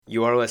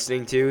You are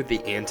listening to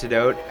The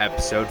Antidote,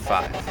 Episode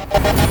 5.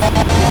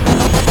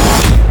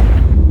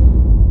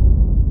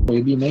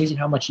 It'd be amazing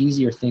how much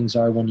easier things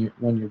are when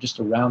you're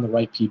just around the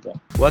right people.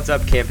 What's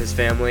up, campus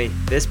family?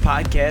 This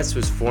podcast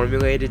was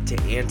formulated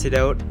to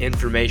antidote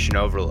information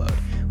overload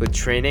with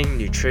training,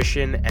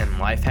 nutrition, and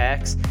life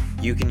hacks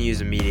you can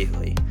use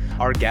immediately.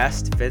 Our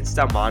guest, Vince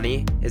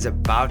DelMonte, is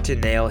about to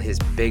nail his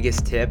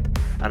biggest tip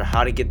on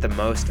how to get the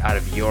most out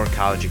of your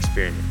college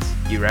experience.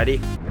 You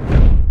ready?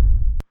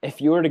 If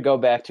you were to go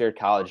back to your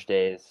college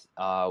days,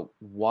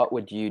 what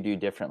would you do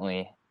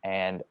differently?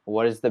 And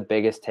what is the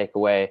biggest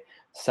takeaway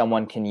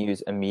someone can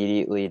use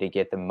immediately to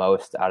get the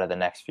most out of the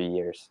next few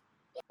years?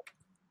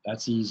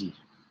 That's easy.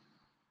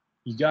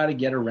 You got to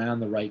get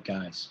around the right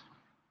guys.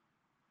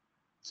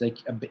 It's like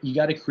you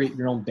got to create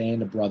your own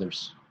band of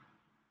brothers.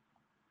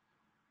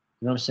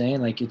 You know what I'm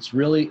saying? Like it's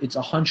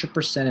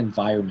 100%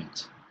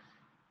 environment.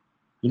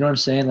 You know what I'm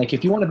saying? Like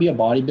if you want to be a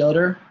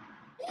bodybuilder,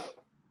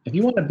 if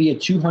you want to be a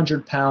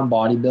 200-pound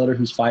bodybuilder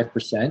who's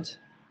 5%,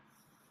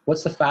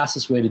 what's the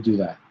fastest way to do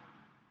that?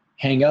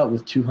 Hang out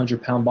with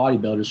 200-pound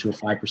bodybuilders who are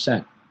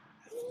 5%.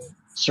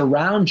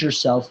 Surround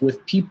yourself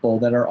with people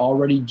that are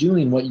already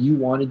doing what you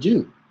want to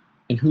do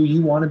and who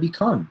you want to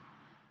become.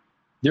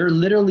 They're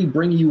literally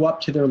bringing you up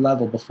to their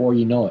level before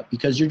you know it,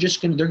 because they're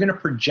going to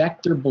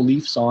project their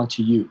beliefs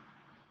onto you.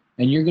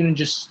 And you're going to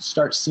just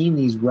start seeing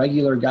these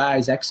regular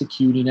guys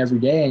executing every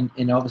day,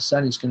 and all of a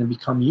sudden it's going to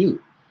become you.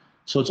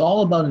 So it's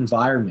all about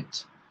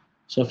environment.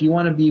 So if you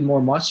want to be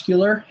more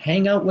muscular,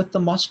 hang out with the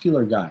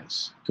muscular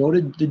guys. Go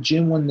to the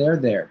gym when they're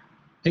there.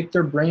 Pick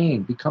their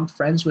brain. Become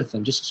friends with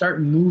them. Just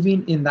start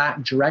moving in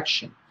that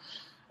direction.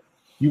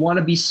 You want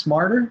to be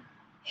smarter?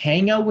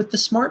 Hang out with the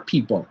smart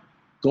people.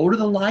 Go to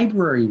the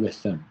library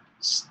with them.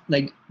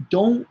 Like,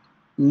 don't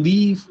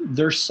leave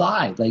their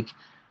side. Like,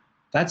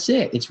 that's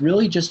it. It's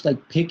really just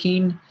like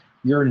picking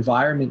your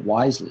environment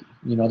wisely.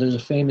 You know, there's a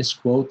famous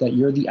quote that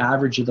you're the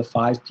average of the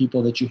 5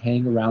 people that you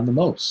hang around the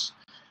most.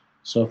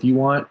 So if you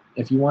want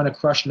to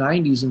crush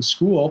 90s in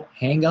school,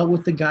 hang out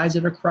with the guys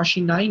that are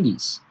crushing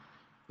 90s.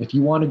 If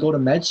you want to go to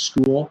med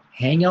school,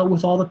 hang out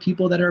with all the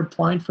people that are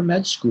applying for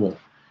med school.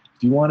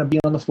 If you want to be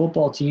on the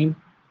football team,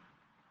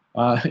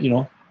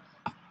 hang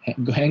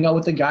out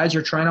with the guys who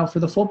are trying out for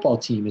the football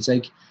team.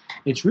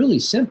 It's really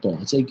simple.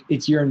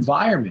 It's your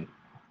environment.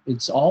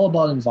 It's all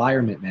about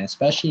environment, man,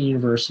 especially in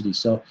university.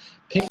 So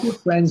pick your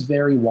friends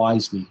very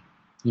wisely.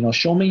 You know,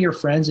 show me your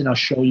friends and I'll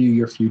show you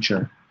your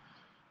future.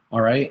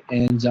 All right.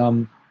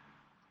 And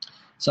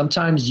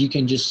sometimes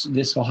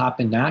this will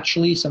happen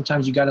naturally.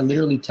 Sometimes you got to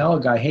literally tell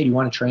a guy, hey, do you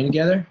want to train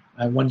together?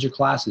 When's your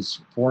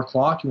classes? 4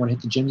 o'clock? You want to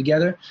hit the gym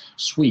together?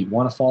 Sweet.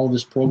 Want to follow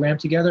this program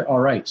together? All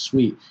right,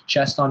 sweet.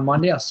 Chest on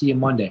Monday? I'll see you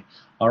Monday.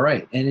 All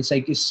right. And it's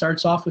like, it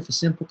starts off with a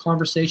simple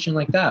conversation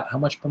like that. How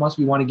much per month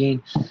do you want to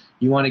gain?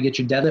 You want to get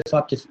your deadlift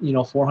up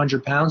to,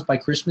 400 pounds by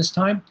Christmas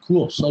time?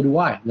 Cool. So do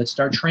I. Let's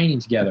start training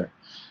together.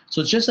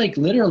 So it's just like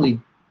literally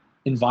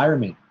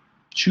environment.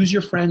 Choose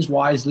your friends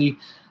wisely,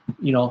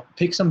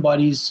 pick some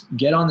buddies,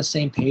 get on the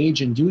same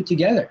page and do it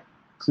together.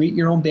 Create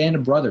your own band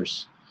of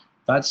brothers.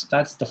 That's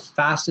the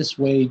fastest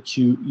way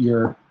to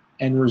your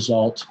end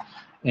result.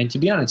 And to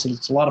be honest,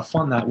 it's a lot of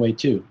fun that way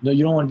too. No,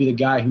 you don't want to be the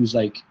guy who's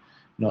like,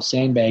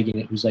 sandbagging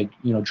it, who's like,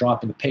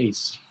 dropping the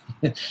pace.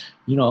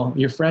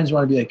 Your friends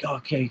want to be like, oh,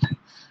 okay,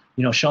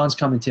 Sean's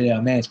coming today.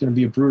 Oh, man, it's going to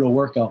be a brutal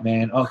workout,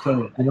 man. Okay.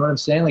 You know what I'm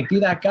saying? Like, be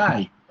that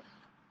guy.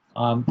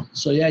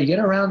 So yeah,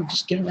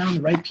 just get around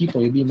the right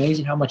people. You'd be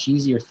amazing how much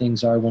easier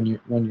things are when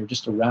you're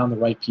just around the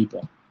right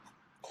people.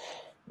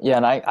 Yeah.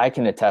 And I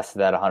can attest to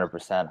that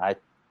 100%.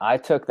 I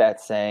took that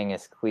saying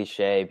as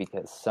cliche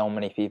because so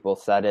many people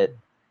said it.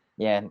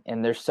 Yeah.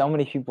 And there's so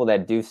many people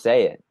that do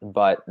say it,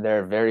 but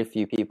there are very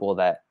few people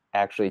that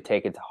actually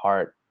take it to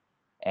heart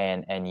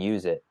and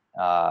use it.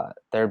 There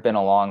have been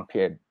a long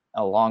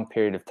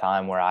period of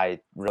time where I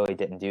really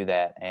didn't do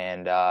that.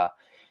 And,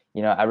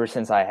 ever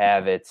since I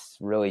have, it's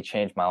really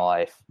changed my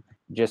life.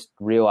 Just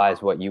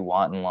realize what you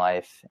want in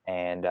life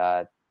and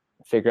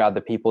figure out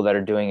the people that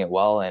are doing it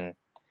well and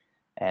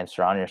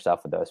surround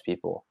yourself with those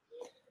people.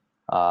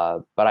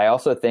 But I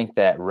also think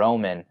that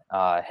Roman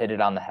hit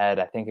it on the head.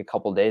 I think a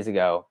couple days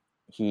ago,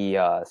 he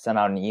sent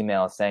out an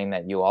email saying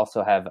that you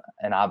also have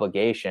an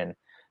obligation,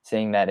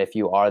 saying that if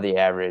you are the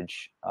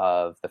average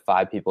of the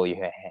 5 people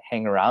you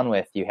hang around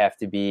with, you have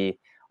the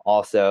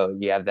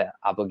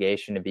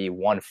obligation to be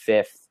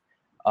 1/5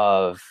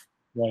 of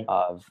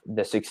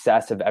the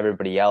success of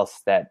everybody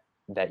else that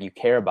you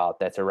care about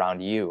that's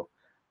around you.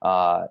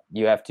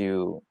 You have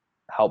to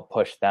help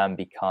push them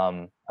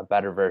become a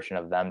better version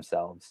of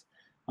themselves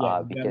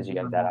because you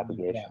have that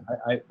obligation.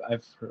 Yeah,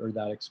 I've heard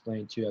that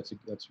explained too.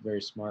 That's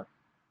very smart.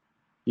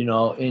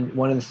 And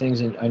one of the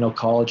things I know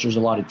college, there's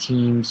a lot of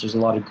teams, there's a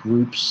lot of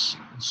groups.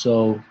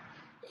 So,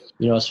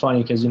 it's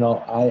funny because,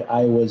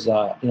 I was,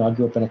 I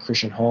grew up in a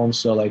Christian home.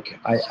 So like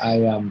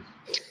I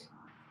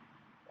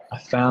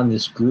found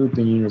this group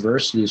in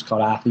university. It's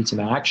called Athletes in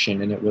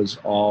Action. And it was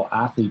all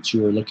athletes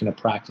who were looking to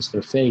practice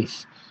their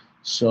faith.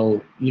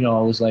 So,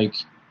 I was like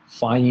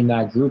finding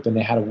that group, and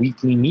they had a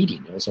weekly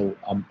meeting. It was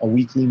a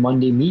weekly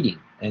Monday meeting.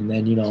 And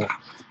then, it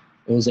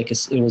was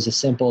as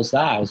simple as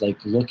that. I was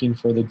like looking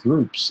for the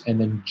groups and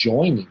then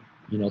joining,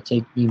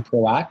 being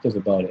proactive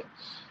about it.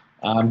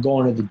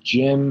 Going to the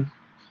gym,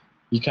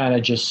 you kind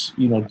of just,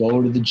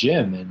 go to the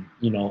gym, and,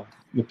 you'll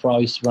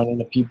probably run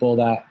into people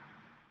that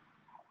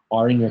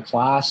are in your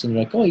class, and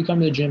you're like, oh, you come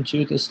to the gym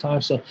too at this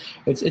time. So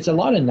it's a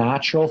lot of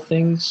natural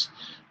things.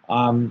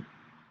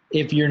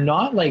 If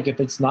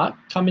it's not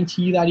coming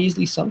to you that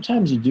easily,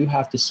 sometimes you do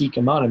have to seek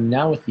them out.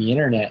 Now with the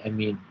internet,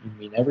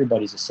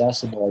 everybody's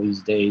accessible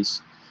these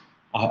days.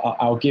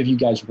 I'll give you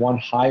guys one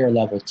higher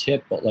level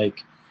tip, but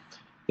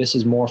this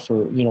is more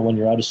for, when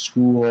you're out of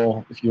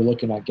school, if you're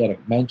looking at get a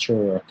mentor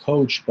or a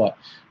coach, but,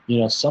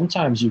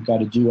 sometimes you've got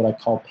to do what I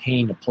call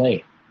paying to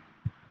play.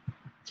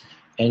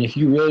 And if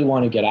you really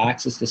want to get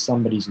access to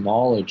somebody's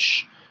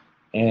knowledge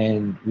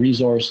and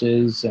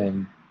resources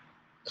and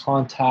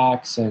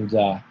contacts, and,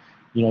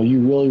 you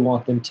really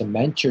want them to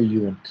mentor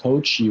you and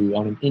coach you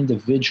on an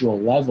individual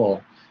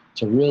level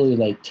to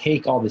really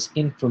take all this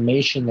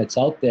information that's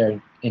out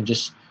there and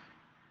just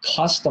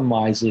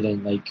customize it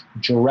and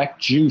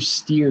direct you,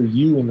 steer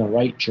you in the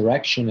right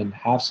direction, and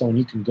have someone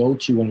you can go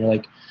to when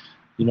you're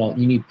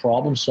you need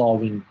problem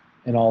solving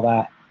and all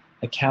that,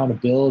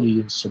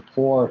 accountability and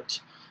support.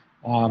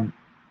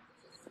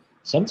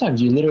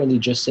 Sometimes you literally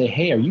just say,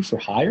 hey, are you for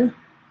hire?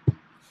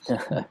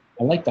 I'd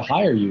like to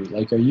hire you.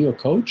 Are you a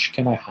coach?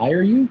 Can I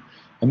hire you?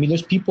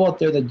 There's people out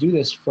there that do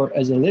this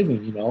as a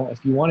living.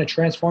 If you want to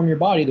transform your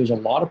body, there's a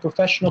lot of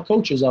professional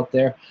coaches out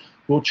there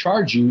who will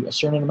charge you a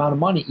certain amount of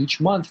money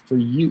each month for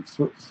you,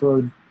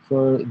 for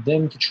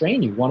them to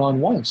train you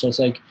one-on-one. So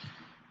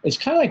it's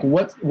kind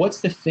of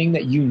what's the thing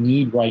that you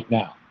need right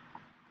now?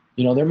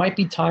 There might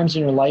be times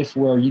in your life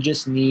where you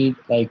just need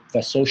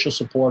the social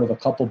support of a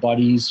couple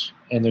buddies,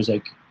 and there's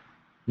you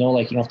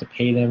don't have to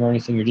pay them or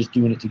anything. You're just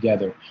doing it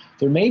together.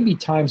 There may be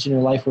times in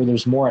your life where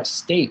there's more at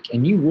stake,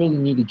 and you really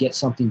need to get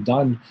something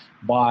done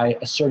by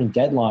a certain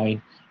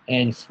deadline,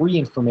 and free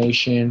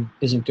information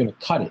isn't going to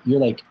cut it.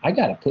 You're I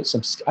got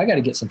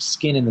to get some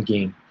skin in the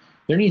game.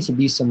 There needs to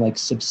be some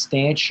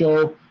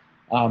substantial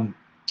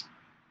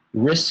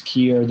risk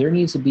here. There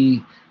needs to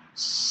be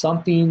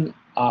something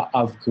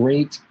of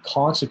great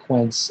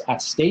consequence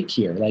at stake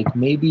here.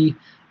 Maybe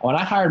when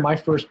I hired my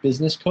first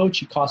business coach,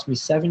 he cost me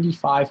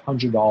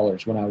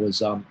 $7,500 when I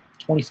was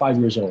 25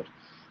 years old.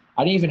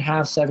 I didn't even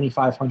have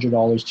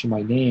 $7,500 to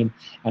my name,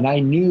 and I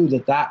knew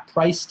that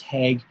price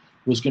tag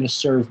was going to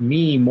serve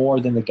me more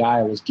than the guy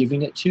I was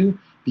giving it to,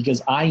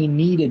 because I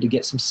needed to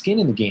get some skin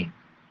in the game.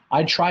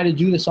 I tried to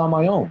do this on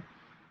my own,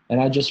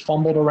 and I just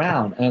fumbled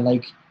around. And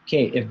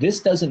okay, if this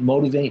doesn't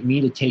motivate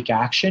me to take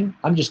action,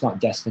 I'm just not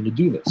destined to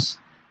do this.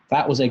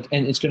 That was and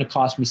it's going to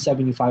cost me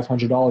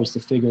 $7,500 to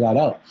figure that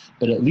out.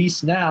 But at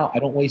least now I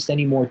don't waste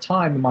any more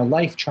time in my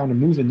life trying to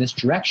move in this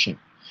direction.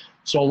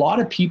 So a lot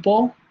of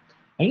people,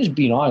 I'm just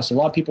being honest, a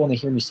lot of people, when they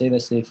hear me say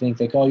this, they think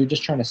oh, you're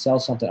just trying to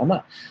sell something. I'm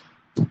not.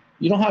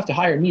 You don't have to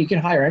hire me. You can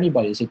hire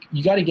anybody. It's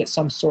you got to get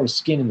some sort of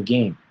skin in the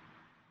game.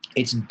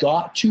 It's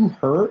got to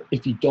hurt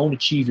if you don't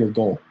achieve your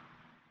goal.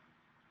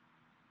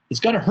 It's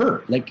got to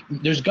hurt.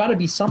 There's got to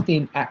be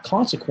something at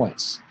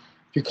consequence.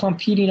 If you're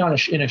competing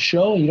in a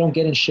show and you don't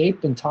get in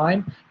shape in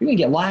time, you're going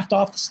to get laughed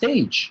off the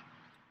stage.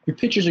 Your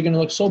pictures are going to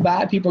look so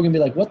bad, people are going to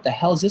be like, what the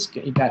hell is this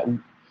guy?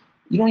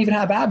 You don't even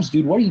have abs,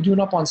 dude. What are you doing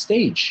up on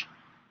stage?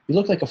 You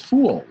look like a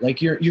fool.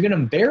 You're going to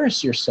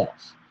embarrass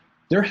yourself.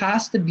 There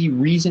has to be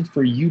reason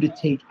for you to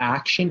take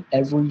action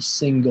every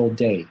single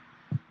day.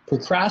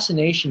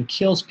 Procrastination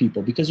kills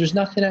people because there's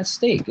nothing at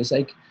stake. It's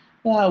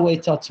I'll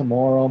wait till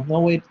tomorrow.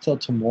 I'll wait till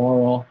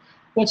tomorrow.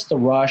 What's the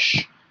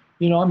rush?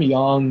 I'm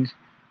young.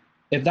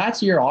 If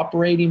that's your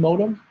operating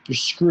modem, you're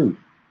screwed.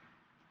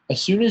 As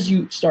soon as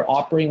you start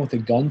operating with a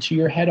gun to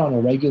your head on a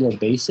regular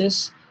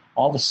basis,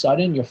 all of a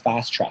sudden you're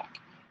fast track.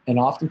 And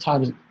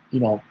oftentimes,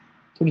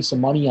 putting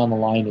some money on the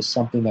line is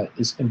something that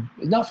is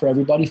not for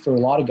everybody. For a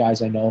lot of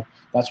guys I know,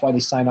 that's why they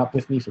sign up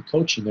with me for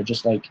coaching. They're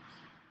just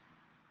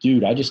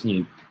dude, I just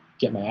need to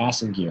get my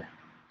ass in gear.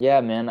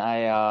 Yeah, man,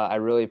 I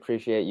really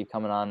appreciate you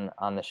coming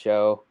on the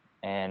show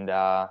and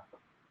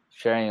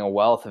sharing a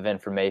wealth of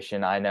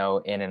information I know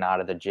in and out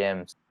of the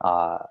gyms.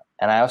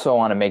 And I also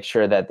want to make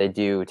sure that they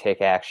do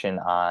take action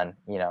on,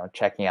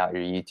 checking out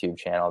your YouTube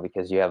channel,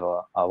 because you have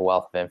a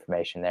wealth of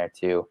information there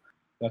too.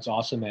 That's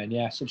awesome, man.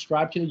 Yeah,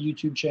 subscribe to the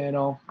YouTube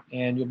channel,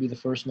 and you'll be the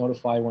first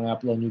notified when I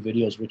upload new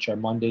videos, which are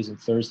Mondays and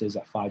Thursdays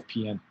at 5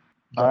 p.m.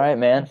 All right,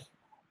 man.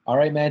 All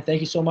right, man. Thank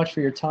you so much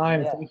for your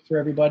time. Yeah. Thanks for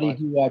everybody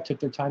who took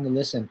their time to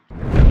listen.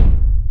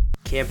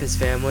 Campus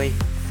family,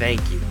 thank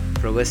you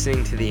for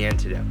listening to The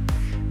Antidote.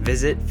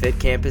 Visit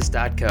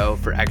fitcampus.co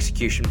for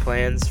execution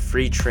plans,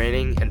 free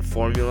training, and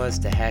formulas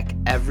to hack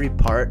every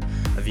part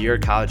of your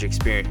college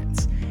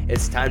experience.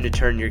 It's time to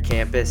turn your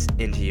campus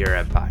into your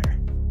empire.